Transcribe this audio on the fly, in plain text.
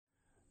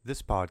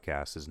This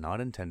podcast is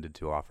not intended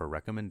to offer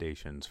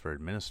recommendations for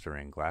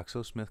administering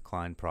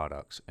GlaxoSmithKline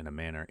products in a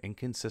manner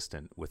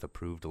inconsistent with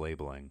approved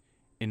labeling.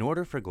 In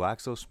order for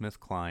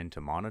GlaxoSmithKline to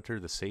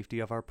monitor the safety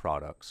of our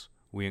products,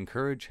 we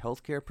encourage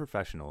healthcare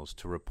professionals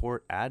to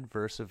report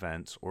adverse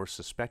events or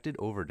suspected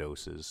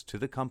overdoses to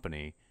the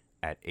company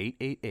at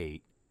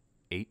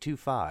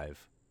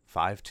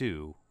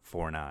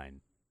 888-825-5249.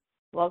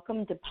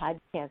 Welcome to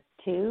Podcast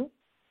 2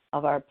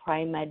 of our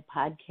PriMed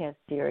podcast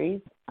series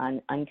on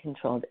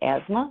uncontrolled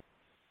asthma.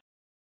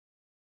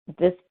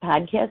 This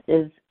podcast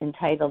is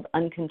entitled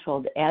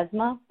Uncontrolled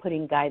Asthma,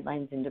 Putting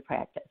Guidelines into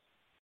Practice.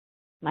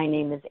 My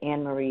name is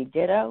Anne Marie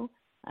Ditto.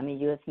 I'm a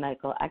U.S.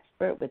 medical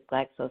expert with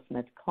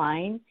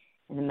GlaxoSmithKline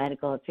in the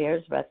Medical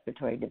Affairs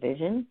Respiratory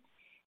Division.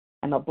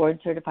 I'm a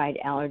board-certified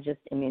allergist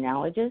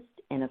immunologist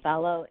and a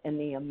fellow in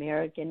the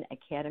American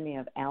Academy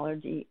of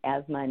Allergy,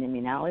 Asthma, and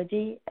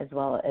Immunology, as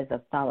well as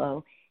a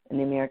fellow in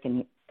the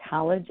American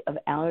College of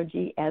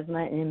Allergy,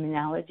 Asthma, and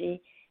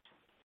Immunology.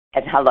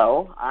 And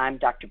hello, I'm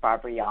Dr.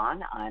 Barbara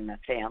Yan. I'm a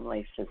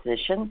family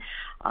physician.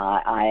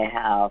 I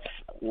have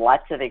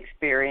lots of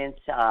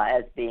experience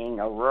as being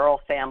a rural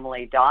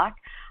family doc.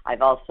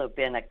 I've also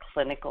been a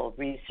clinical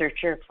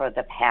researcher for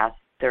the past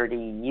 30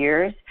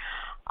 years.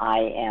 I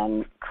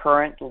am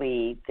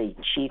currently the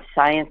Chief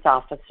Science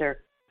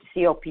Officer,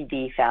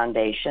 COPD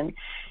Foundation,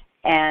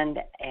 and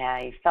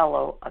a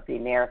fellow of the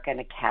American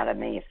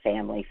Academy of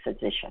Family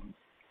Physicians.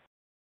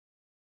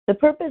 The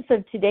purpose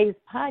of today's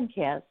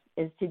podcast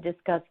is to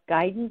discuss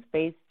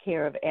guidance-based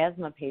care of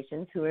asthma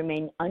patients who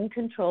remain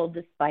uncontrolled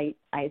despite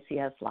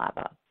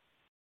ICS/LABA.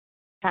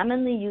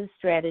 Commonly used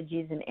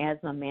strategies in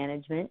asthma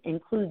management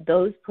include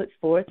those put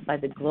forth by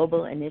the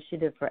Global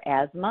Initiative for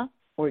Asthma,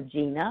 or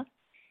GINA,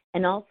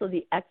 and also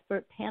the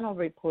Expert Panel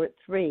Report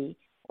 3,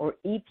 or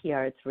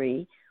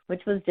EPR3,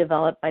 which was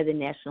developed by the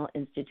National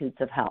Institutes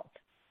of Health.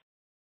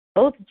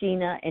 Both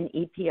GINA and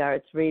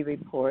EPR3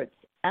 reports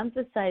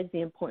emphasize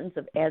the importance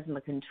of asthma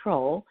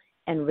control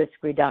and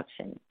risk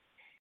reduction.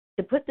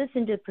 To put this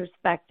into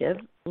perspective,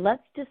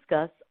 let's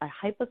discuss a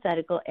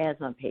hypothetical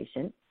asthma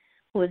patient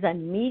who is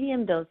on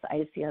medium-dose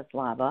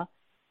ICS/LABA,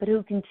 but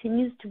who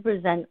continues to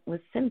present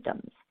with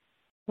symptoms.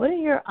 What are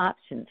your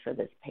options for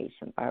this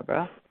patient,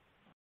 Barbara?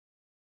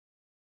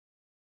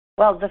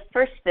 Well, the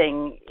first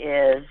thing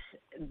is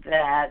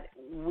that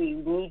we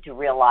need to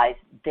realize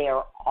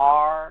there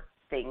are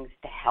things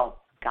to help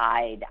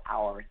guide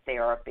our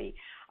therapy.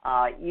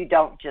 You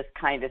don't just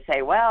kind of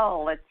say,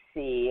 well, let's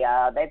see,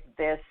 that's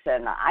this,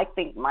 and I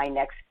think my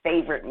next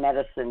favorite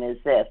medicine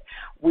is this.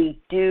 We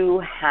do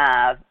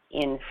have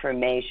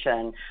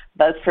information,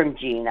 both from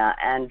GINA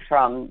and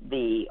from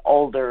the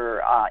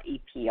older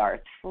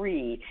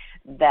EPR3,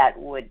 that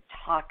would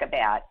talk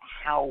about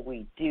how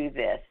we do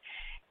this.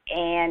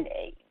 And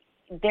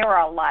there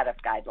are a lot of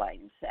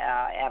guidelines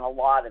and a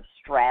lot of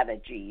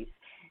strategies,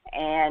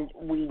 and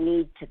we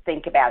need to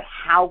think about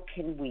how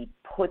can we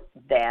put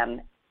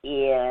them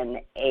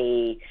in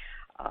a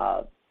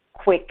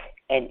quick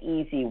and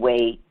easy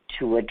way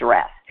to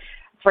address.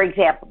 For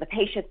example, the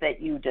patient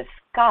that you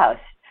discussed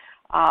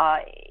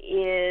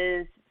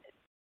is a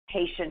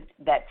patient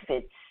that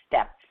fits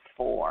step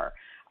 4.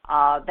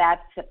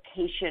 That's a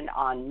patient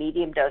on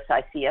medium-dose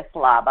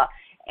ICS/LABA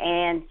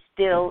and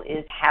still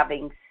is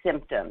having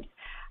symptoms.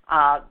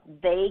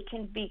 They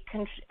can be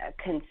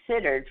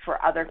considered for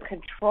other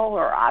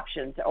controller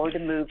options or to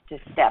move to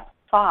step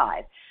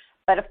 5.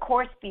 But of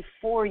course,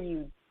 before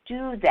you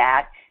do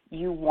that,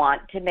 you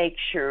want to make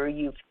sure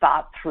you've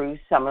thought through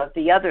some of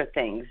the other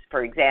things.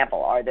 For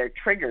example, are there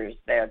triggers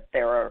that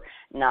they're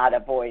not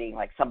avoiding,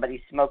 like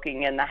somebody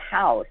smoking in the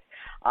house?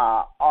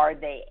 Are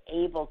they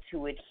able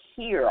to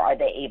adhere? Are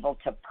they able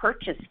to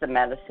purchase the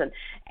medicine?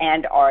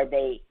 And are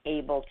they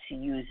able to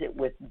use it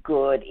with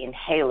good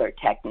inhaler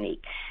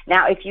technique?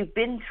 Now, if you've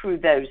been through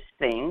those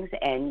things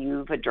and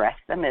you've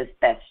addressed them as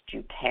best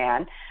you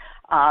can,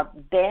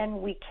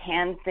 then we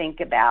can think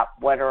about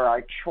what are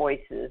our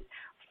choices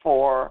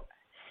for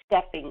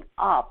stepping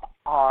up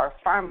our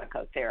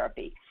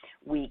pharmacotherapy.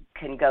 We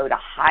can go to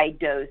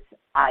high-dose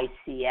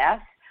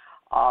ICS.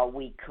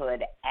 We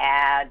could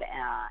add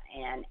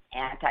an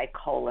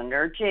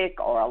anticholinergic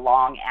or a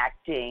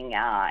long-acting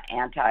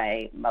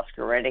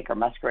anti-muscarinic or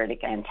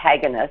muscarinic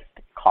antagonist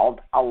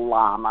called a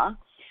LAMA.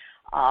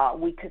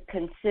 We could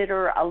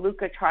consider a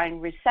leukotriene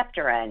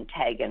receptor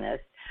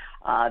antagonist.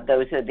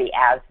 Those are the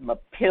asthma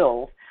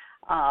pills.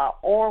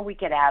 Or we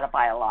could add a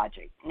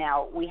biologic.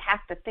 Now, we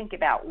have to think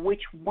about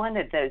which one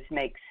of those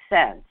makes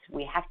sense.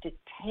 We have to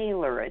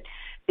tailor it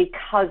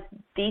because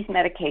these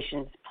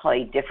medications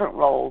play different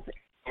roles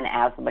in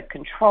asthma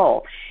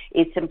control.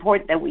 It's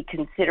important that we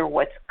consider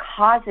what's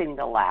causing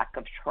the lack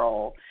of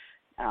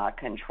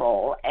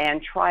control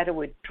and try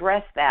to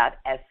address that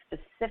as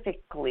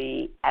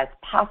specifically as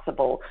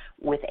possible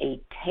with a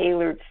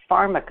tailored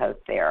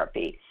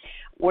pharmacotherapy.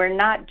 We're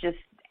not just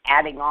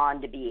adding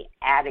on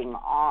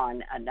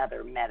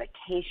another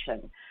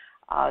medication.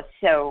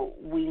 So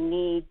we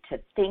need to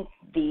think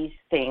these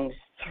things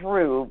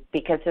through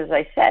because, as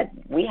I said,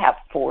 we have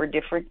 4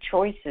 different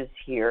choices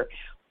here.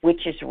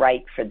 which is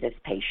right for this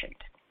patient.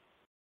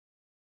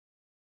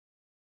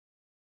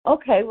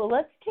 Okay, well,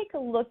 let's take a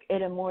look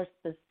at a more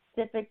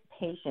specific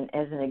patient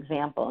as an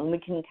example, and we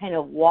can kind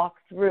of walk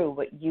through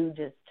what you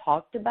just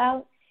talked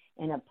about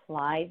and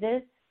apply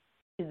this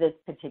to this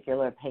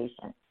particular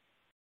patient.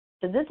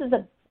 So this is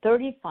a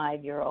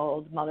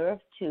 35-year-old mother of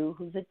two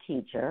who's a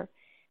teacher.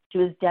 She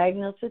was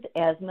diagnosed with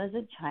asthma as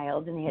a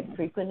child and had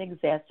frequent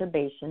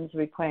exacerbations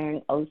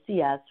requiring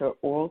OCS or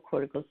oral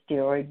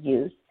corticosteroid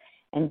use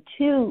and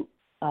two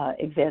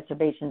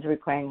exacerbations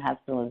requiring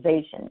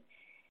hospitalization.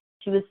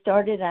 She was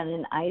started on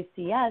an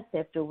ICS,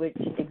 after which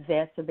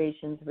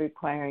exacerbations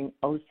requiring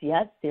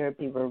OCS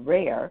therapy were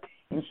rare,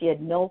 and she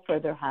had no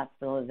further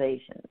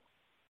hospitalizations.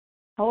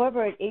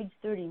 However, at age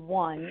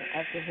 31,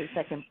 after her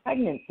second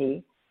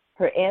pregnancy,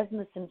 her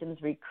asthma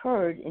symptoms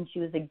recurred and she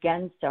was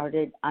again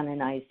started on an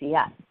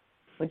ICS,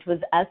 which was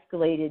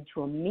escalated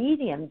to a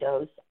medium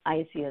dose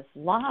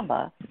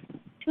ICS/LABA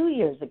 2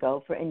 years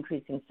ago for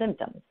increasing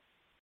symptoms.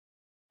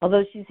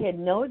 Although she's had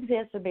no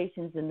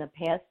exacerbations in the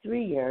past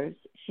 3 years,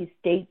 she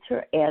states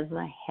her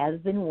asthma has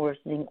been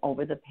worsening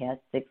over the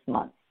past 6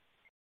 months.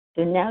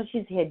 So now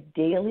she's had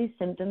daily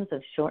symptoms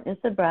of shortness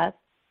of breath,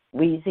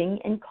 wheezing,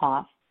 and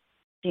cough.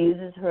 She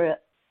uses her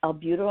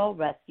albuterol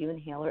rescue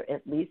inhaler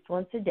at least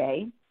once a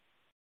day.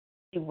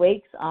 She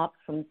wakes up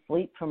from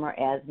sleep from her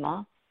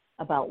asthma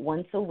about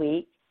once a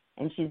week,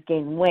 and she's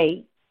gained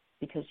weight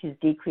because she's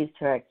decreased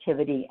her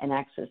activity and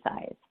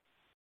exercise.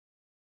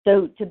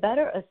 So to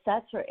better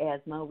assess her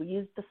asthma, we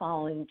use the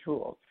following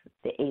tools: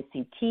 the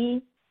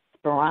ACT,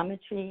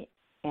 spirometry,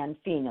 and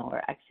FeNO,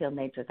 or exhaled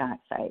nitric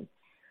oxide.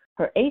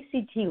 Her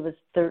ACT was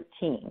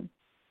 13.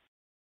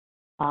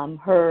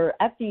 Her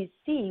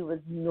FVC was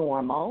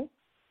normal,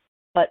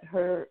 but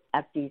her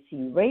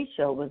FVC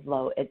ratio was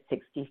low at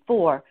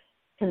 64,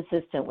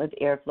 consistent with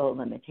airflow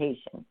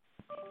limitation.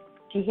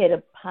 She had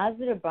a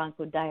positive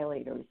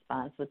bronchodilator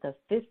response with a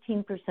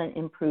 15%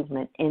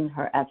 improvement in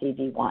her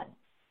FEV1.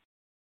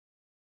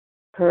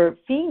 Her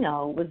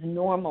FeNO was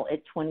normal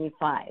at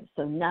 25,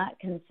 so not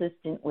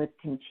consistent with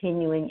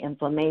continuing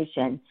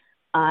inflammation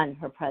on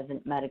her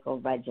present medical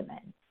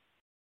regimen.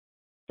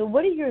 So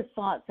what are your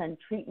thoughts on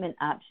treatment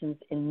options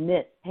in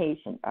this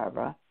patient,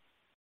 Barbara?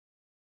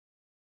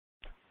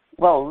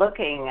 Well,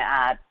 looking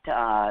at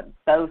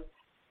both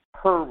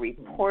her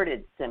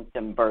reported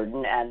symptom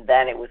burden, and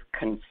then it was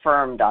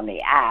confirmed on the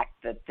ACT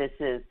that this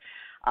is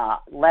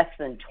less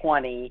than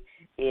 20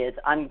 is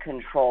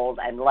uncontrolled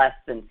and less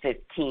than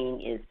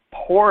 15 is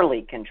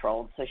poorly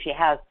controlled. So she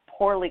has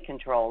poorly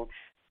controlled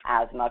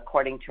asthma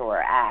according to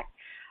her ACT.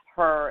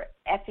 Her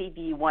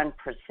FEV1%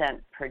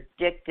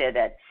 predicted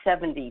at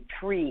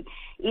 73,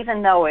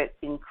 even though it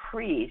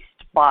increased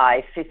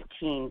by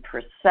 15%,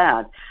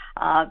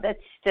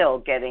 that's still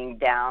getting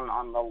down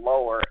on the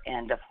lower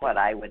end of what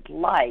I would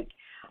like.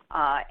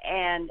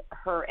 And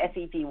her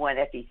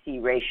FEV1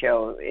 FVC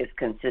ratio is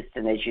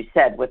consistent, as you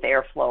said, with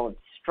airflow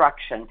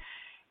obstruction.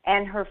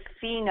 And her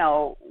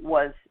FeNO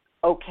was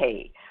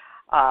okay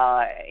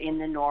in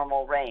the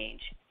normal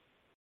range.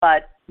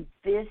 But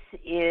this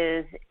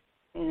is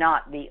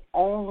not the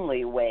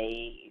only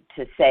way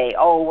to say,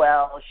 oh,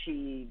 well,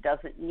 she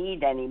doesn't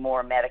need any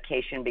more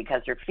medication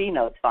because her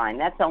FeNO's fine.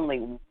 That's only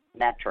one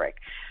metric.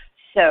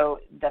 So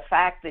the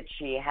fact that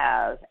she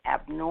has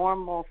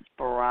abnormal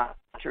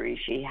spirometry,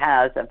 she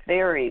has a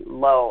very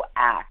low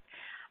ACT,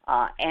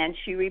 and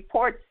she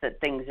reports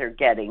that things are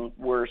getting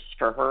worse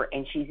for her,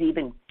 and she's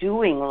even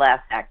doing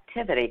less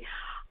activity.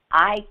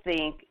 I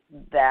think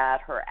that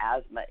her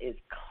asthma is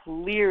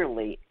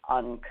clearly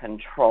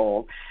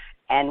uncontrolled,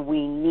 and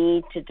we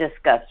need to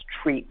discuss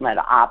treatment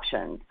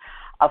options.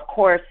 Of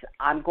course,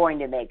 I'm going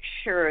to make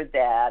sure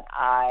that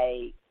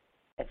I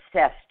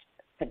assessed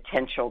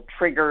potential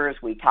triggers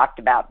we talked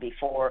about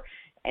before.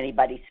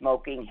 Anybody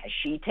smoking? Has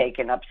she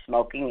taken up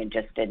smoking and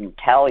just didn't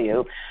tell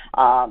you?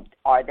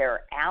 Are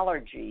there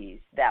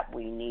allergies that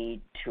we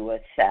need to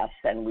assess?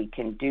 And we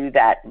can do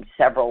that in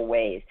several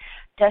ways.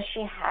 Does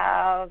she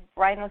have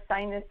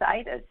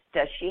rhinosinusitis?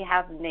 Does she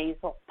have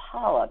nasal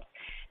polyps?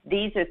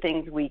 These are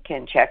things we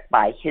can check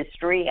by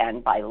history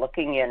and by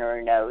looking in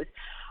her nose.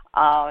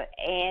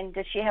 And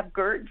does she have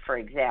GERD, for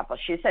example?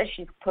 She says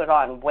she's put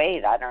on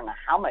weight. I don't know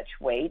how much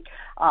weight,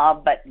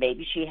 but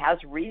maybe she has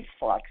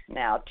reflux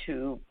now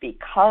too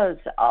because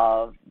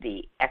of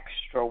the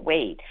extra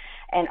weight.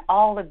 And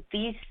all of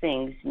these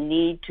things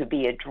need to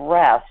be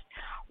addressed.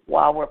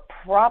 While we're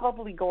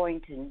probably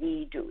going to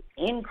need to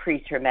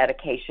increase her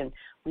medication,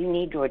 we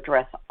need to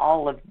address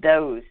all of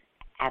those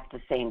at the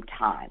same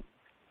time.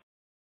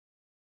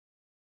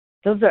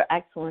 Those are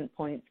excellent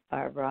points,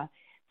 Barbara.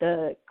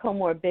 The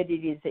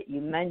comorbidities that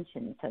you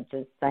mentioned, such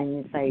as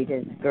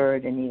sinusitis,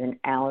 GERD, and even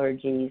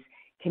allergies,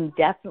 can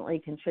definitely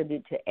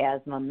contribute to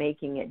asthma,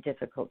 making it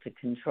difficult to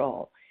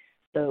control.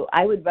 So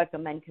I would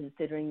recommend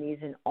considering these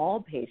in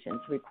all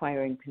patients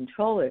requiring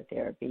controller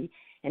therapy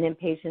and in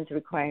patients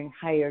requiring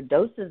higher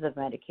doses of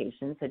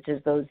medication, such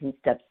as those in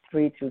steps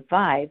 3 through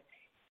 5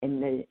 in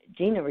the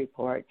GINA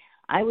report.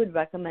 I would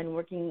recommend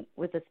working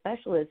with a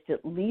specialist,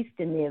 at least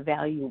in the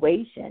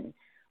evaluation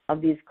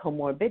of these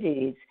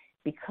comorbidities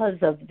because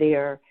of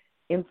their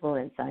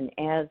influence on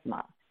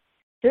asthma.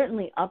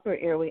 Certainly, upper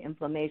airway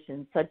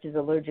inflammation, such as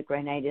allergic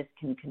rhinitis,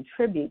 can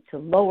contribute to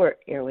lower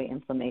airway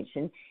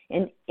inflammation,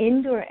 and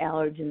indoor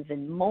allergens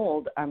and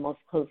mold are most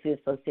closely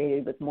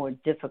associated with more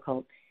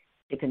difficult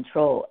to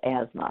control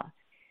asthma.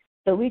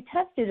 So we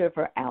tested her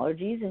for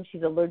allergies, and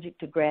she's allergic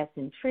to grass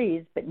and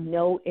trees, but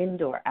no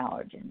indoor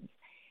allergens.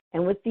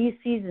 And with these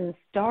seasons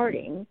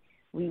starting,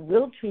 we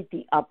will treat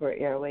the upper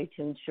airway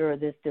to ensure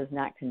this does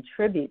not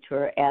contribute to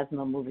her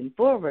asthma moving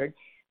forward,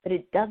 but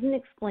it doesn't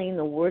explain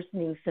the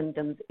worsening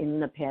symptoms in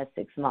the past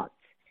 6 months.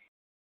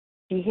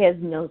 She has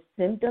no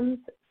symptoms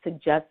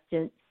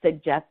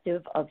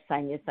suggestive of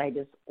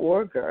sinusitis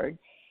or GERD,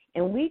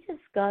 and we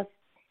discussed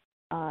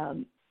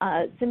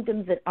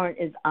symptoms that aren't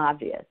as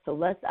obvious. So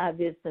less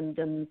obvious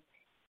symptoms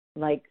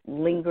like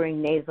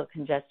lingering nasal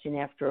congestion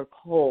after a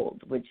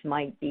cold, which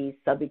might be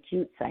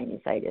subacute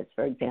sinusitis,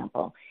 for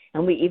example.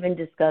 And we even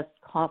discussed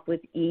cough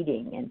with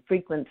eating and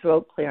frequent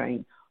throat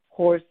clearing,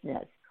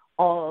 hoarseness,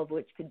 all of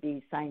which could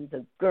be signs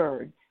of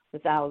GERD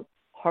without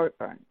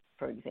heartburn,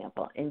 for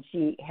example. And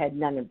she had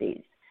none of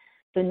these.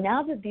 So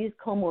now that these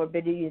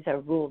comorbidities are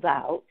ruled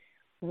out,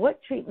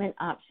 what treatment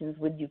options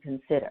would you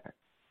consider?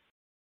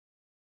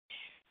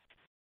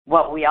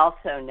 Well, we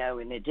also know,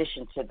 in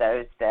addition to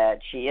those, that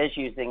she is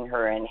using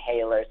her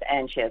inhalers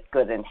and she has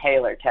good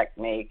inhaler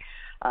technique.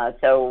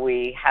 So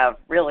we have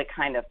really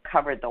kind of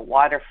covered the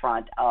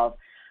waterfront of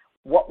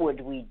what would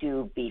we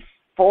do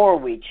before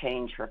we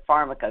change her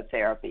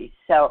pharmacotherapy.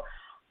 So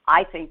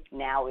I think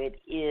now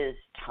it is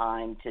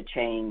time to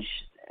change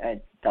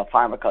the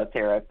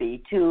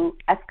pharmacotherapy, to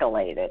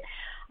escalate it.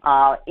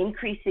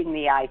 Increasing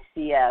the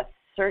ICS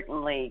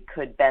certainly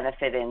could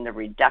benefit in the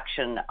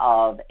reduction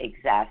of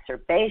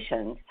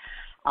exacerbations.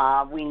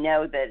 We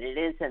know that it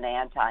is an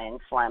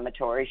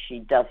anti-inflammatory. She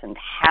doesn't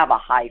have a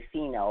high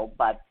FeNO,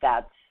 but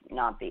that's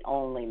not the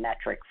only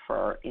metric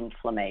for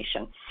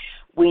inflammation.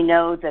 We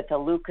know that the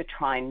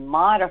leukotriene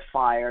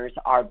modifiers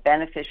are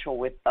beneficial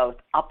with both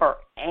upper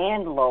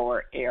and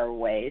lower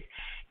airways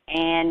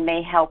and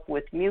may help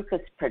with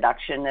mucus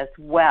production as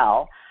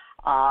well,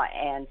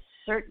 and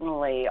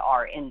certainly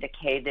are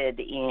indicated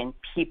in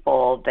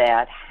people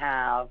that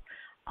have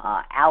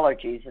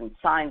allergies and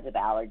signs of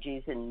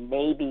allergies, and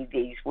maybe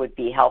these would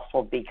be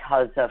helpful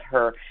because of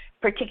her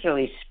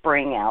particularly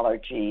spring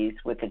allergies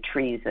with the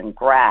trees and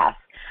grass.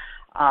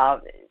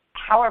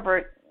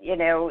 However,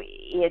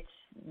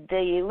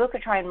 the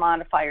leukotriene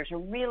modifiers are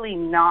really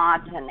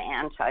not an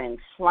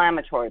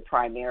anti-inflammatory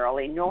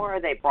primarily, nor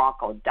are they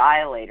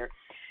bronchodilator.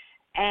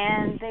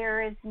 And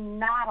there is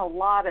not a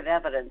lot of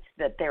evidence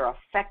that they're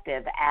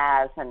effective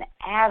as an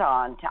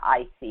add-on to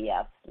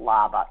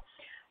ICS/LABA.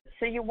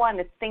 So you want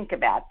to think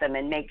about them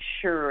and make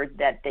sure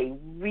that they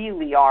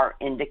really are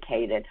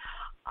indicated.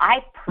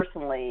 I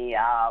personally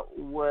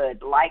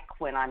would like,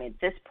 when I'm at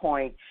this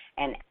point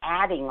and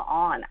adding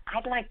on,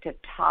 I'd like to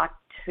talk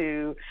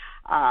to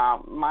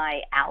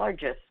my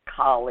allergist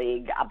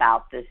colleague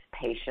about this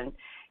patient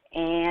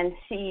and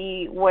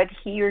see what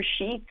he or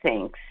she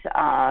thinks.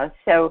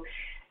 So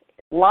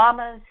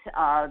LAMAs,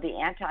 the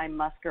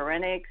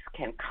anti-muscarinics,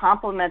 can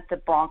complement the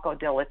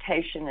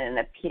bronchodilation in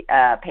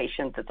a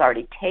patient that's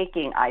already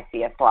taking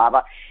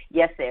ICS/LABA.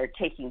 Yes, they are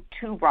taking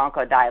 2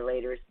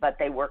 bronchodilators, but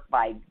they work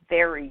by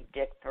very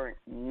different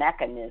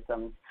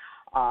mechanisms,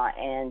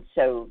 and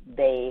so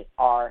they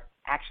are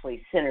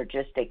actually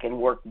synergistic and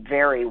work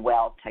very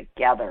well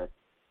together.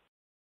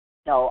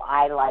 So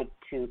I like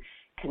to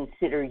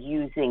consider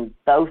using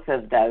both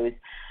of those.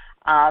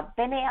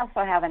 They may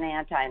also have an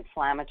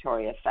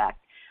anti-inflammatory effect.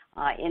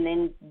 And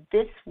in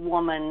this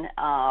woman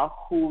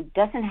who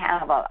doesn't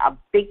have a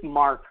big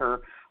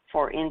marker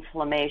for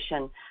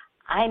inflammation,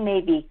 I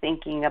may be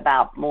thinking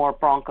about more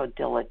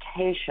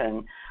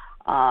bronchodilation.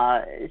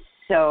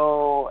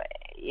 So,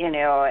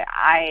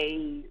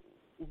 I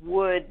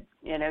would,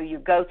 you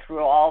go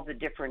through all the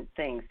different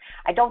things.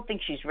 I don't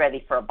think she's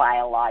ready for a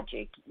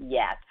biologic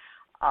yet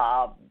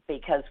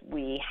because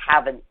we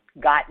haven't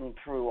gotten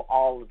through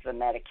all of the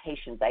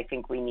medications I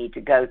think we need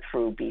to go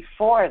through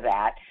before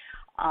that.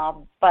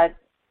 But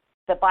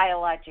the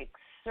biologics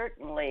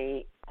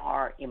certainly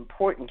are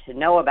important to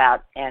know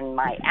about, and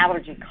my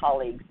allergy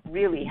colleagues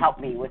really help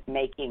me with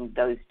making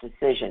those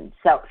decisions.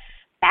 So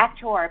back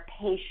to our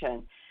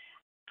patient,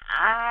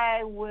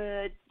 I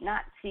would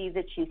not see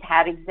that she's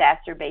had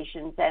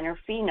exacerbations and her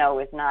FeNO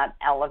is not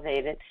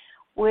elevated,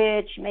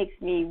 which makes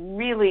me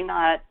really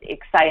not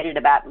excited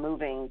about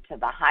moving to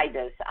the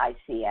high-dose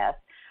ICS.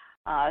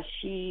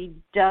 She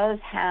does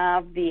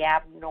have the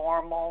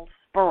abnormal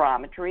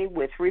spirometry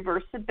with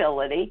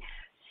reversibility,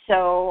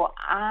 so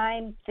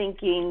I'm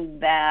thinking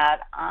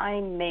that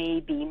I may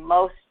be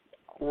most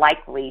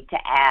likely to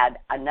add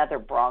another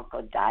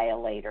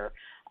bronchodilator,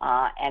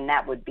 and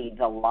that would be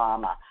the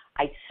LAMA.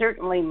 I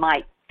certainly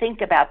might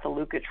think about the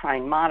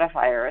leukotriene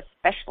modifier,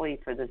 especially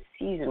for the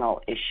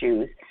seasonal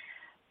issues,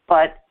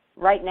 but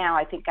right now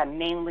I think I'm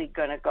mainly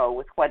going to go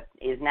with what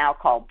is now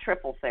called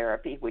triple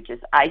therapy, which is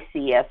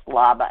ICS,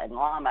 LABA, and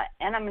LAMA,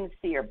 and I'm going to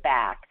see her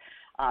back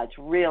it's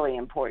really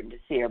important to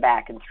see her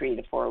back in 3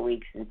 to 4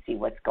 weeks and see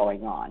what's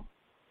going on.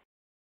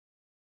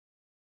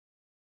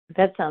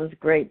 That sounds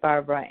great,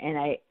 Barbara, and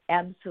I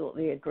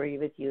absolutely agree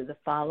with you. The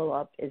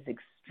follow-up is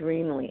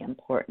extremely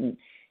important,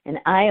 and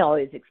I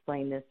always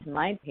explain this to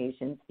my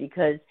patients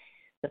because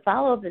the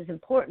follow-up is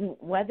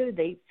important whether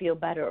they feel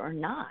better or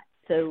not.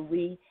 So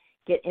we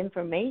get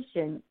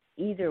information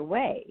either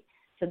way.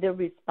 So their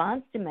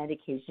response to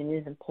medication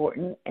is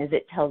important as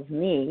it tells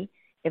me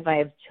if I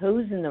have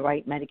chosen the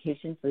right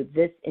medication for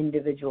this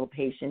individual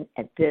patient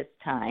at this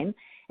time,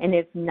 and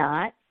if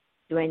not,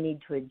 do I need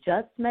to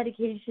adjust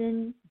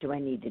medication? Do I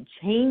need to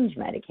change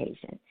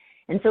medication?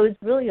 And so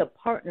it's really a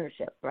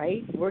partnership,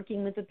 right?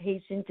 Working with the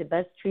patient to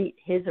best treat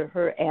his or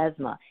her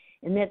asthma,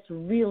 and that's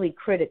really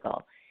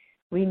critical.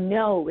 We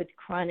know with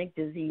chronic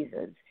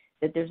diseases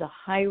that there's a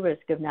high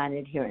risk of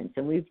non-adherence,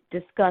 and we've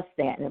discussed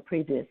that in a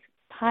previous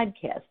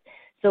podcast.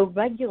 So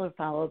regular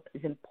follow-up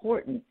is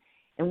important,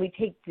 and we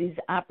take these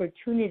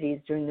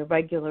opportunities during the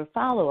regular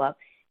follow-up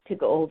to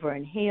go over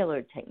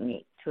inhaler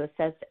technique, to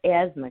assess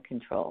asthma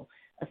control,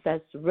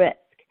 assess risk,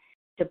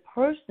 to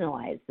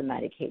personalize the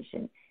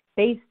medication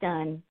based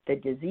on the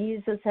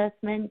disease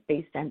assessment,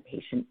 based on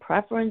patient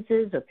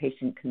preferences or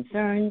patient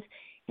concerns,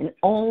 and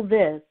all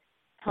this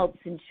helps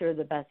ensure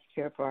the best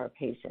care for our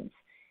patients.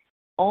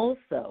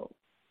 Also,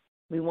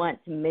 we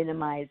want to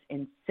minimize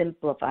and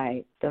simplify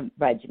the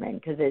regimen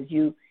because as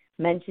you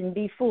mentioned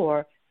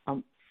before,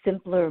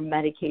 simpler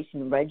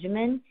medication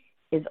regimen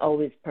is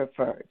always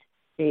preferred.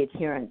 The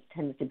adherence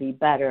tends to be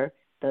better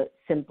the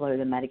simpler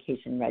the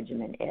medication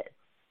regimen is.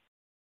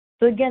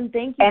 So again,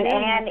 thank you.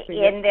 And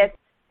in this,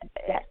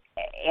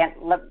 and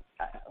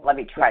let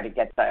me try to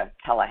get the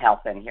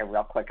telehealth in here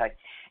real quickly.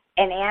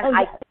 And Ann,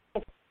 I think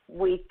if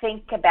we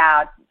think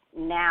about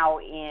now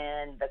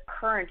in the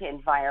current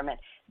environment,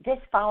 this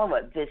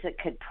follow-up visit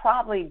could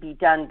probably be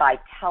done by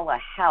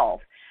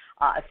telehealth,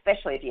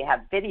 especially if you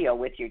have video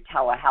with your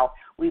telehealth.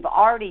 We've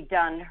already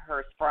done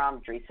her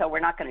spirometry, so we're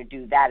not going to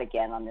do that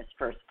again on this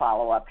first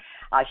follow-up.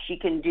 She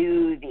can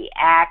do the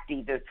ACT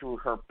either through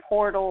her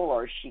portal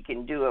or she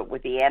can do it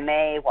with the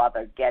MA while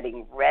they're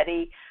getting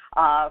ready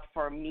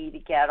for me to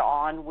get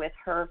on with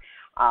her.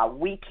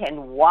 We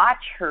can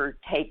watch her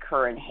take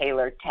her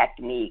inhaler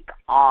technique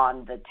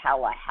on the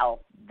telehealth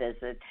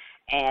visit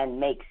and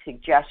make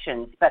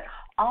suggestions, but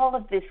all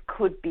of this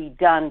could be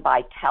done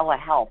by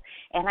telehealth,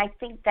 and I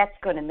think that's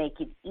going to make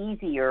it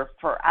easier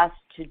for us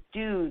to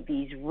do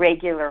these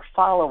regular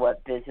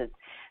follow-up visits.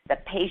 The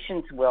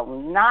patients will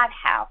not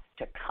have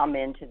to come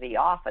into the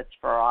office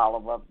for all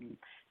of them.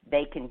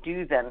 They can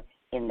do them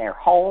in their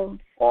home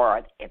or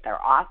at their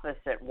office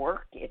at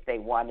work if they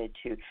wanted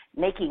to,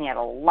 making it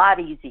a lot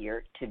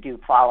easier to do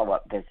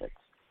follow-up visits.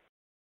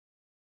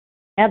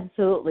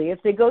 Absolutely.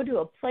 If they go to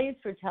a place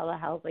for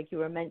telehealth, like you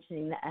were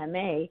mentioning the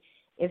MA,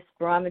 if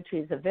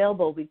spirometry is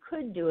available, we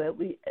could do it.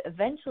 We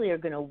eventually are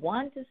going to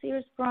want to see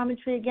her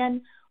spirometry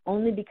again,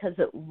 only because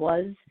it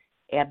was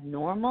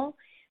abnormal,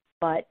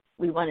 but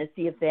we want to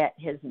see if that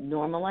has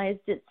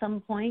normalized at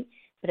some point.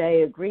 But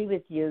I agree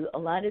with you, a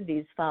lot of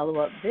these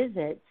follow-up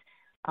visits,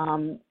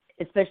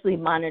 especially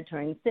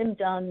monitoring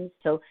symptoms,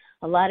 so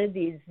a lot of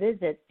these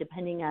visits,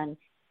 depending on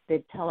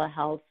the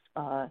telehealth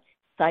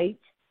site,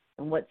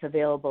 and what's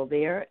available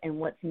there and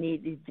what's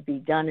needed to be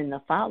done in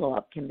the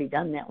follow-up can be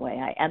done that way.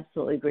 I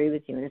absolutely agree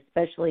with you, and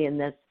especially in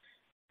this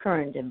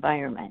current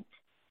environment.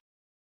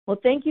 Well,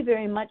 thank you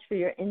very much for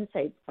your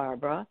insights,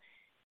 Barbara.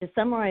 To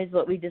summarize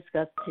what we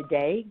discussed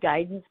today,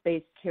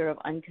 guidance-based care of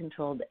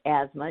uncontrolled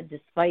asthma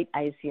despite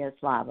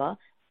ICS/LABA,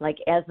 like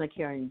asthma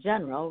care in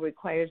general,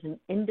 requires an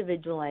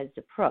individualized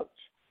approach.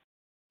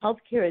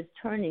 Healthcare is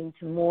turning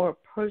to more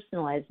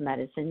personalized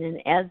medicine,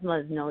 and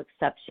asthma is no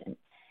exception.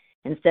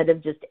 Instead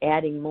of just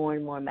adding more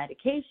and more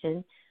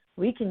medication,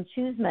 we can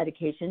choose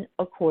medication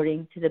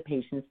according to the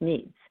patient's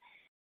needs.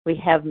 We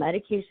have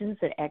medications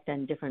that act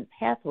on different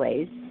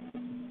pathways,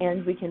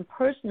 and we can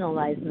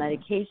personalize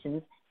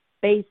medications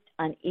based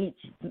on each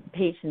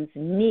patient's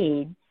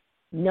need,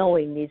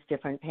 knowing these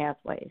different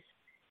pathways.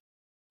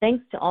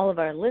 Thanks to all of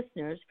our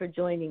listeners for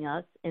joining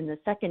us in the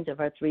second of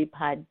our three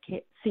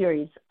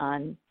series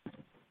on,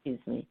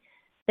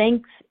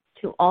 Thanks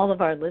to all of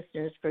our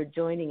listeners for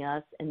joining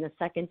us in the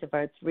second of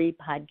our three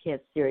podcast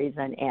series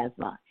on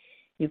asthma.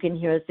 You can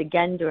hear us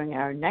again during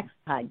our next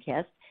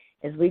podcast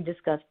as we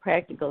discuss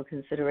practical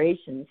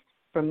considerations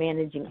for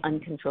managing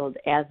uncontrolled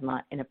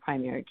asthma in a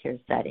primary care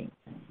setting.